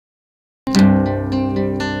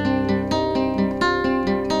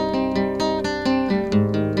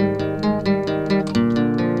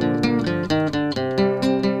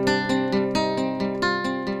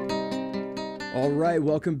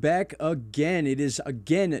welcome back again. It is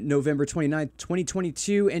again November 29th,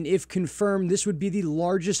 2022, and if confirmed, this would be the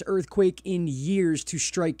largest earthquake in years to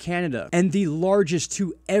strike Canada, and the largest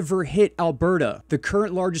to ever hit Alberta. The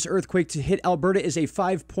current largest earthquake to hit Alberta is a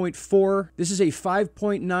 5.4. This is a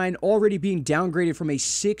 5.9, already being downgraded from a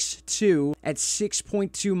 6.2 at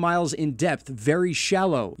 6.2 miles in depth. Very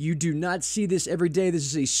shallow. You do not see this every day. This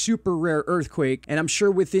is a super rare earthquake, and I'm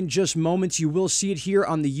sure within just moments you will see it here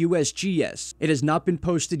on the USGS. It has not been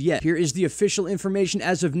posted yet. Here is the official information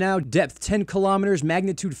as of now. Depth 10 kilometers,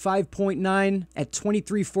 magnitude 5.9 at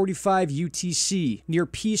 23:45 UTC near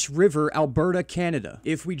Peace River, Alberta, Canada.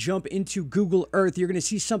 If we jump into Google Earth, you're going to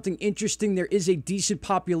see something interesting. There is a decent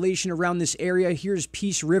population around this area. Here's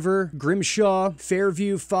Peace River, Grimshaw,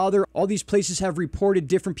 Fairview, Father. All these places have reported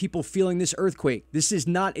different people feeling this earthquake. This is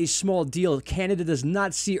not a small deal. Canada does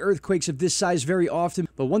not see earthquakes of this size very often,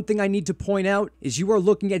 but one thing I need to point out is you are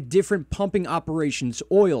looking at different pumping operations,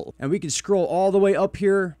 oil, and we can scroll all the way up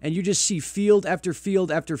here and you just see field after field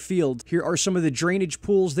after field. Here are some of the drainage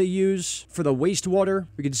pools they use for the wastewater.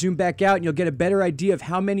 We can zoom back out and you'll get a better idea of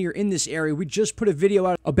how many are in this area. We just put a video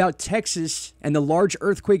out about Texas and the large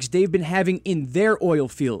earthquakes they've been having in their oil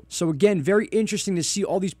field. So again, very interesting to see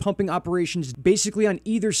all these pumping operations basically on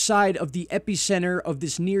either side of the epicenter of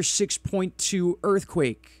this near 6.2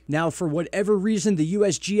 earthquake. Now, for whatever reason, the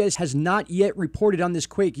USGS has not yet reported on this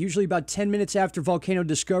quake. Usually about 10 minutes after Volcano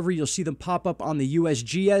Discovery, you'll see them pop up on the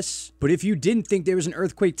USGS. But if you didn't think there was an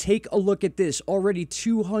earthquake, take a look at this. Already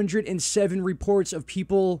 207 reports of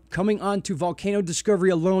people coming on to Volcano Discovery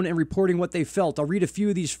alone and reporting what they felt. I'll read a few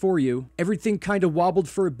of these for you. Everything kind of wobbled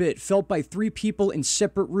for a bit. Felt by 3 people in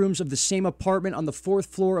separate rooms of the same apartment on the 4th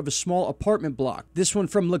floor of a small apartment block. This one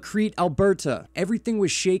from Lacrete, Alberta. Everything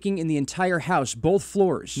was shaking in the entire house, both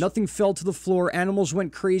floors. Nothing fell to the floor, animals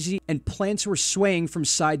went crazy, and plants were swaying from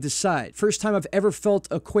side to side. First time I've ever felt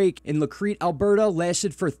a quake in Lacrete, Alberta,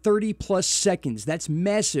 lasted for 30 plus seconds. That's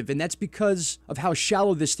massive, and that's because of how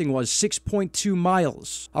shallow this thing was, 6.2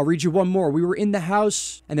 miles. I'll read you one more. We were in the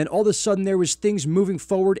house, and then all of a sudden there was things moving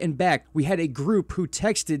forward and back. We had a group who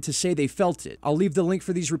texted to say they felt it. I'll leave the link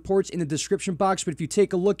for these reports in the description box, but if you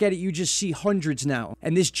take a look at it, you just see hundreds now.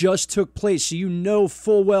 And this just took place, so you know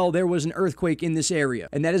full well there was an earthquake in this area.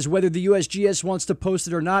 And that is whether the USGS wants to post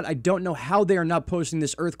it or not. I don't know how they are not posting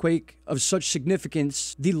this earthquake of such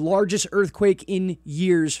significance, the largest earthquake in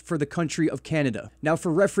years for the country of Canada. Now,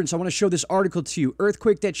 for reference, I want to show this article to you.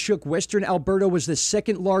 Earthquake that shook Western Alberta was the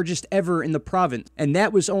 2nd largest ever in the province, and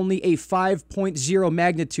that was only a 5.0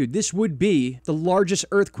 magnitude. This would be the largest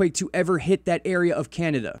earthquake to ever hit that area of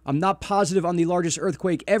Canada. I'm not positive on the largest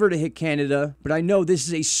earthquake ever to hit Canada, but I know this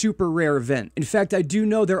is a super rare event. In fact, I do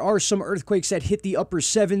know there are some earthquakes that hit the upper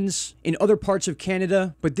 7s in other parts of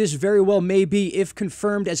Canada, but this very well may be, if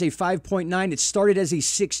confirmed, as a 5.9. It started as a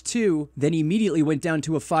 6.2, then immediately went down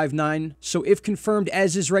to a 5.9. So if confirmed,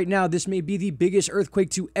 as is right now, this may be the biggest earthquake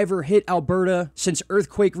to ever hit Alberta since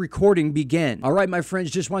earthquake recording began. All right, my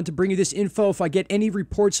friends, just wanted to bring you this info. If I get any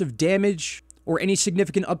reports of damage or any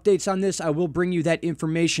significant updates on this, I will bring you that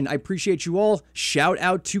information. I appreciate you all. Shout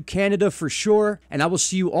out to Canada for sure, and I will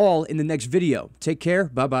see you all in the next video. Take care.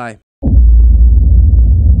 Bye-bye.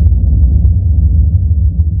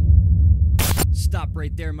 Stop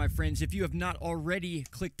right there, my friends. If you have not already,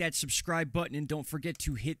 click that subscribe button and don't forget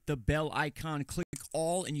to hit the bell icon. Click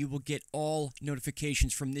all and you will get all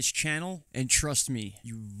notifications from this channel. And trust me,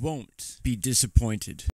 you won't be disappointed.